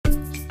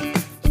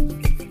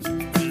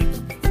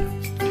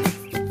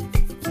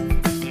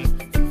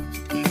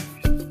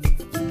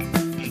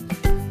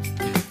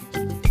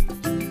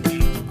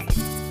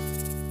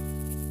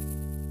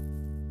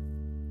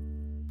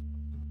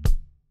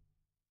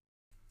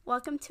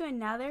Welcome to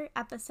another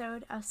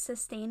episode of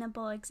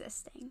Sustainable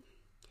Existing.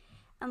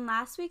 In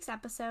last week's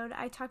episode,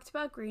 I talked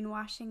about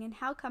greenwashing and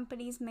how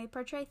companies may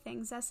portray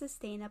things as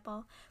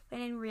sustainable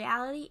when in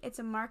reality it's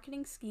a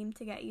marketing scheme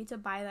to get you to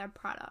buy their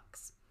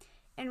products.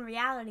 In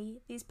reality,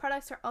 these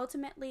products are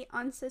ultimately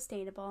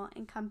unsustainable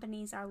and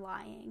companies are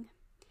lying.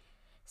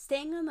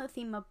 Staying on the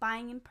theme of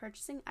buying and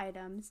purchasing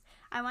items,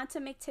 I want to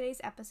make today's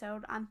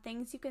episode on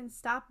things you can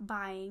stop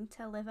buying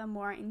to live a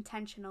more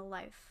intentional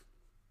life.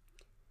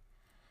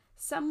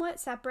 Somewhat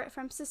separate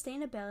from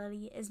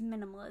sustainability is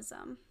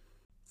minimalism.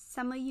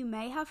 Some of you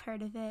may have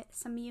heard of it,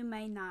 some of you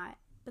may not,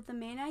 but the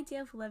main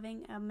idea of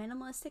living a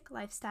minimalistic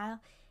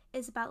lifestyle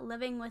is about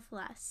living with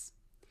less.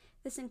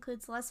 This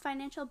includes less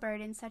financial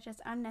burdens such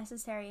as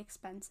unnecessary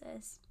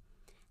expenses.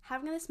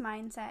 Having this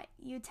mindset,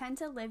 you tend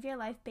to live your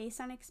life based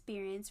on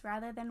experience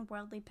rather than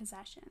worldly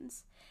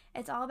possessions.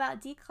 It's all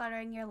about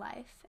decluttering your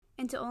life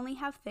and to only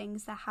have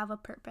things that have a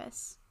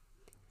purpose.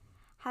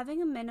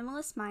 Having a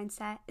minimalist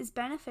mindset is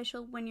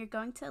beneficial when you're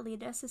going to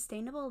lead a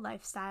sustainable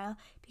lifestyle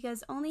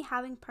because only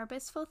having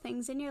purposeful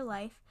things in your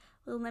life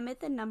will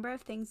limit the number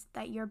of things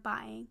that you're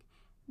buying,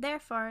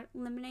 therefore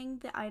limiting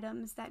the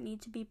items that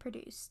need to be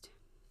produced.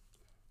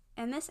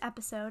 In this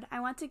episode, I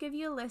want to give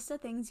you a list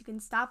of things you can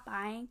stop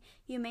buying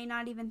you may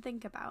not even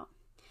think about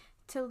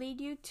to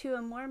lead you to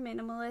a more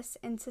minimalist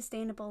and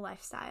sustainable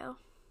lifestyle.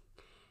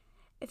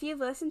 If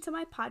you've listened to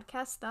my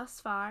podcast thus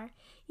far,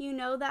 you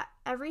know that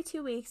every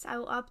 2 weeks I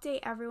will update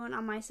everyone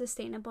on my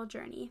sustainable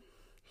journey.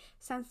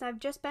 Since I've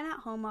just been at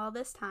home all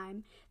this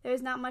time, there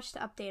is not much to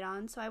update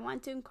on, so I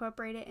want to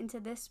incorporate it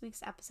into this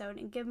week's episode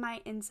and give my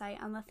insight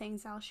on the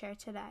things I'll share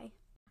today.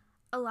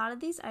 A lot of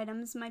these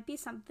items might be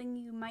something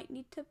you might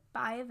need to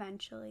buy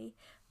eventually,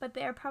 but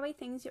they are probably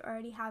things you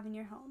already have in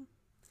your home.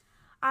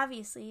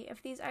 Obviously,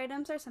 if these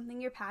items are something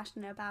you're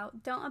passionate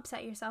about, don't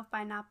upset yourself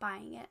by not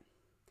buying it.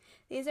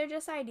 These are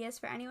just ideas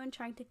for anyone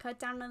trying to cut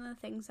down on the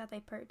things that they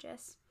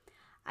purchase.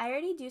 I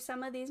already do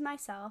some of these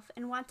myself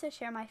and want to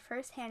share my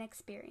first-hand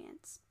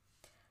experience.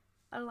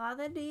 A lot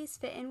of these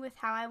fit in with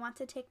how I want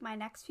to take my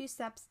next few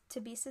steps to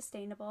be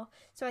sustainable,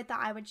 so I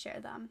thought I would share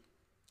them.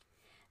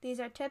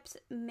 These are tips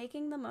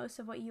making the most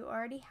of what you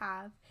already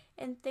have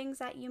and things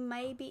that you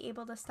may be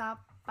able to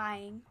stop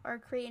buying or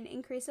create an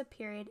increase of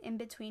period in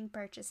between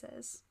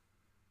purchases.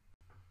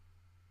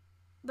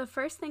 The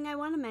first thing I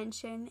want to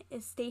mention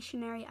is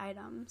stationery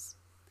items.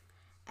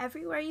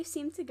 Everywhere you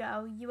seem to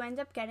go, you end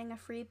up getting a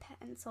free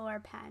pencil or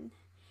pen.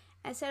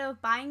 Instead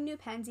of buying new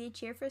pens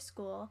each year for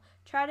school,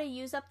 try to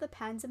use up the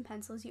pens and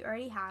pencils you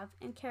already have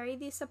and carry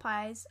these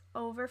supplies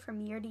over from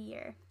year to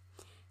year.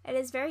 It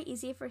is very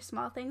easy for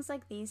small things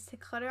like these to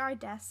clutter our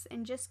desks,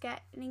 and just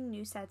getting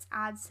new sets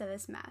adds to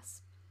this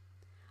mess.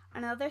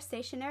 Another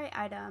stationery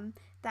item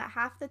that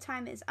half the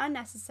time is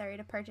unnecessary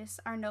to purchase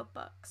are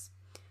notebooks.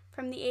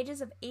 From the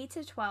ages of 8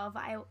 to 12,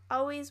 I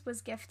always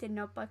was gifted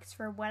notebooks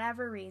for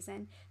whatever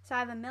reason, so I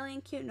have a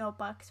million cute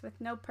notebooks with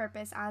no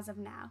purpose as of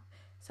now,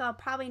 so I'll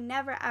probably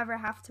never ever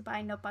have to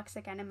buy notebooks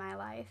again in my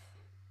life.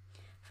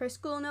 For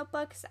school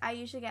notebooks, I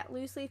usually get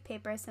loose leaf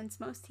paper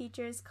since most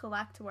teachers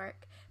collect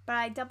work, but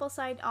I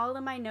double-side all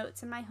of my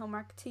notes and my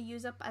homework to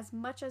use up as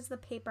much of the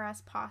paper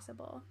as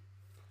possible.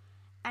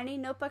 Any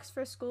notebooks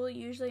for school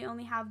usually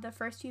only have the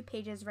first few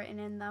pages written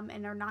in them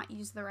and are not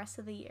used the rest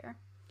of the year.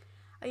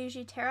 I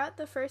usually tear out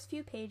the first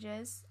few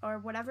pages, or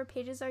whatever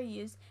pages are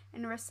used,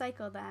 and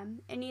recycle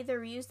them, and either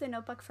reuse the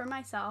notebook for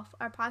myself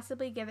or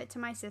possibly give it to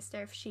my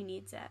sister if she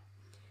needs it.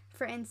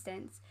 For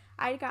instance,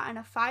 I had gotten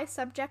a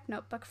 5-subject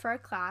notebook for a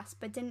class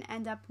but didn't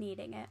end up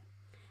needing it.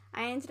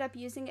 I ended up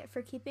using it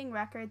for keeping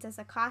records as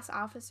a class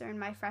officer in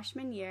my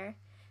freshman year.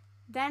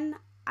 Then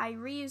I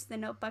reused the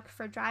notebook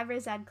for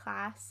driver's ed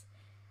class,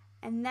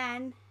 and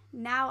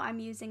now I'm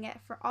using it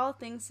for all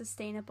things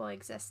sustainable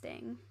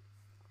existing.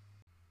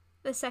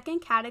 The second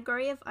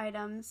category of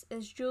items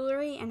is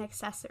jewelry and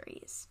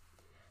accessories.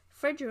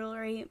 For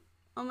jewelry,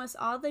 almost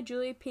all the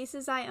jewelry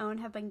pieces I own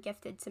have been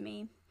gifted to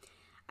me.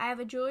 I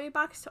have a jewelry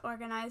box to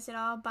organize it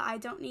all, but I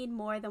don't need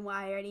more than what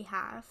I already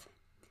have.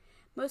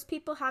 Most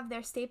people have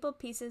their staple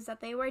pieces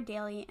that they wear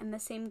daily, and the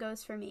same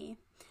goes for me.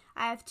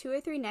 I have 2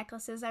 or 3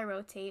 necklaces I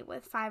rotate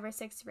with 5 or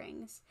 6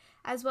 rings,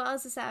 as well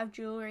as a set of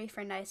jewelry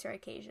for nicer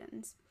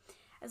occasions.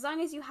 As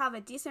long as you have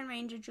a decent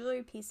range of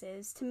jewelry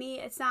pieces, to me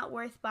it's not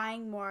worth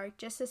buying more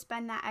just to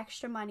spend that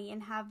extra money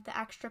and have the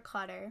extra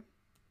clutter.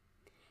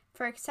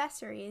 For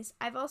accessories,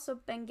 I've also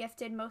been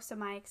gifted most of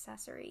my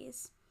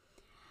accessories.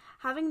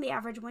 Having the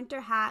average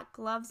winter hat,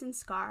 gloves, and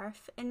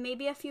scarf, and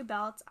maybe a few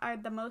belts are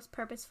the most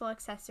purposeful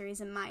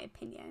accessories in my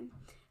opinion.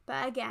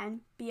 But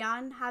again,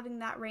 beyond having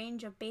that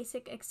range of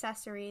basic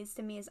accessories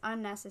to me is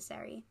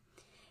unnecessary.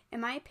 In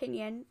my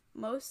opinion,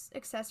 most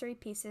accessory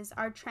pieces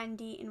are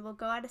trendy and will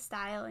go out of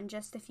style in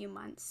just a few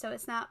months, so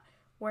it's not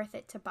worth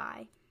it to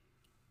buy.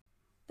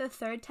 The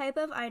third type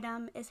of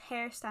item is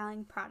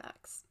hairstyling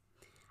products.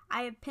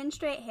 I have pin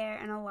straight hair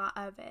and a lot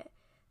of it.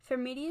 For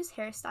me to use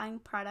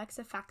hairstyling products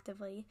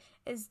effectively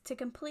is to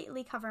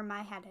completely cover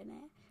my head in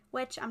it,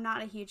 which I'm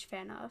not a huge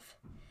fan of.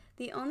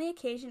 The only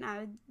occasion I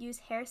would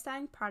use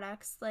hairstyling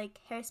products like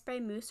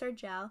hairspray, mousse, or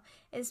gel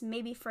is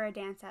maybe for a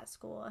dance at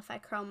school if I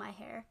curl my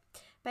hair.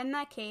 But in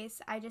that case,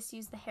 I just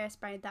use the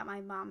hairspray that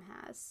my mom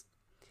has.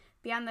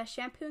 Beyond the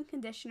shampoo and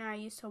conditioner I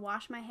use to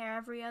wash my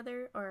hair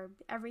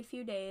every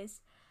few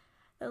days,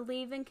 the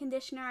leave-in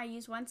conditioner I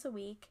use once a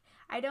week,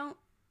 I don't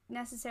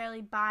necessarily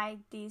buy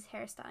these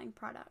hairstyling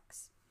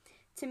products.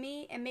 To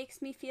me, it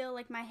makes me feel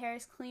like my hair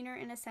is cleaner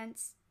in a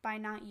sense by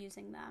not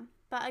using them.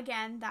 But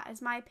again, that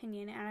is my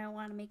opinion and I don't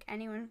want to make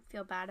anyone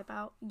feel bad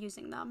about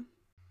using them.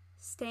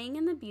 Staying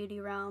in the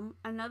beauty realm,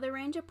 another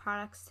range of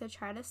products to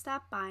try to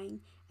stop buying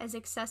is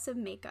excessive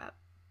makeup.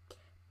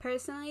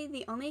 Personally,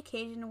 the only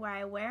occasion where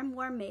I wear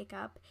more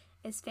makeup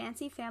is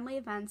fancy family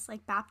events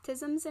like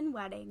baptisms and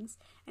weddings,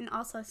 and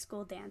also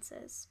school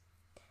dances.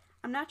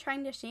 I'm not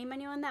trying to shame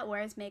anyone that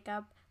wears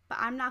makeup, but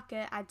I'm not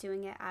good at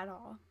doing it at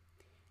all.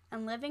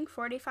 And living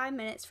 45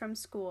 minutes from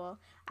school,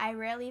 I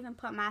rarely even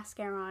put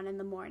mascara on in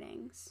the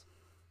mornings.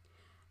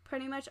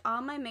 Pretty much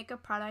all my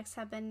makeup products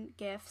have been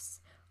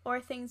gifts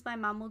or things my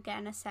mom will get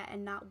in a set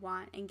and not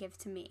want and give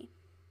to me.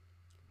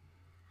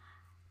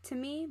 To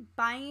me,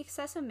 buying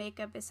excessive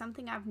makeup is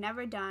something I've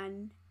never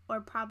done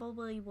or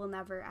probably will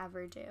never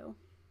ever do.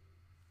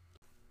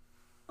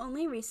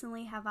 Only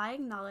recently have I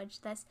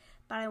acknowledged this,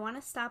 but I want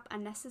to stop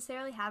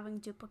unnecessarily having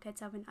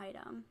duplicates of an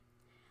item.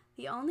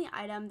 The only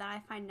item that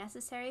I find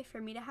necessary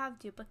for me to have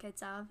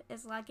duplicates of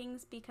is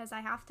leggings because I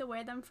have to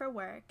wear them for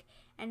work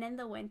and in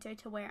the winter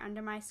to wear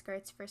under my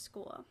skirts for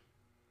school.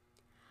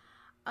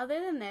 Other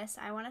than this,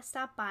 I want to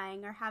stop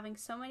buying or having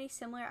so many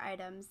similar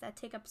items that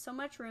take up so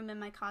much room in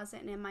my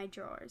closet and in my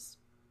drawers.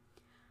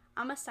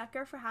 I'm a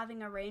sucker for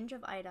having a range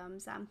of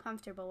items that I'm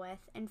comfortable with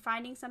and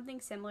finding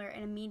something similar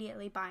and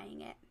immediately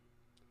buying it.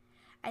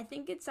 I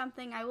think it's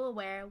something I will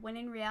wear when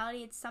in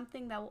reality it's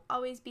something that will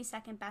always be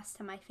second best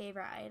to my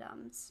favorite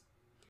items.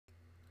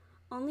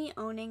 Only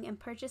owning and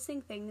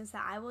purchasing things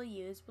that I will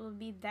use will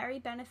be very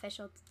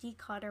beneficial to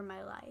declutter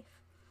my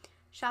life.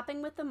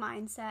 Shopping with the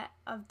mindset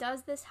of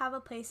does this have a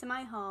place in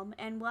my home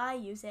and will I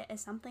use it is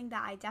something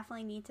that I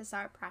definitely need to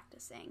start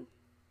practicing.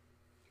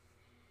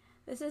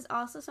 This is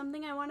also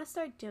something I want to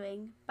start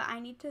doing, but I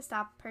need to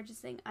stop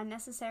purchasing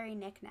unnecessary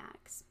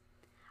knickknacks.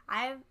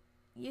 I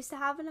used to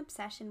have an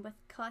obsession with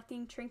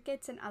collecting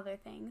trinkets and other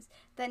things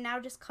that now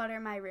just clutter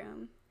my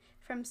room.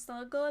 From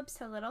snow globes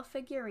to little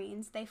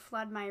figurines, they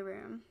flood my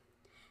room.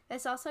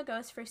 This also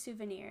goes for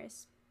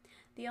souvenirs.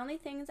 The only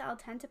things I'll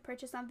tend to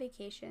purchase on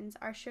vacations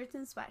are shirts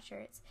and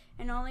sweatshirts,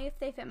 and only if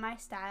they fit my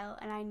style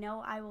and I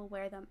know I will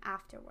wear them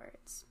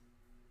afterwards.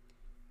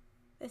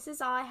 This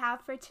is all I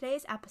have for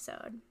today's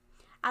episode.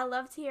 I'd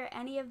love to hear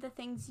any of the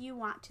things you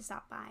want to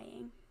stop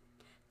buying.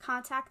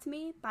 Contact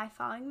me by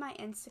following my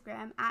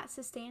Instagram at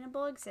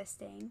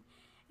sustainableexisting,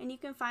 and you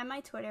can find my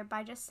Twitter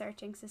by just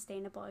searching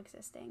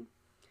sustainableexisting.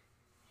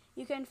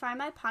 You can find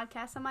my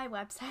podcast on my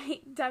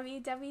website,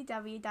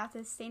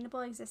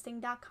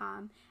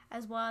 www.sustainableexisting.com,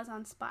 as well as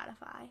on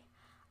Spotify.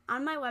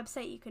 On my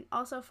website, you can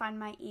also find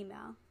my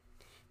email.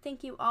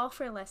 Thank you all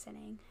for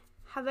listening.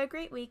 Have a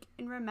great week,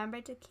 and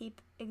remember to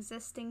keep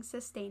existing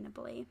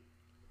sustainably.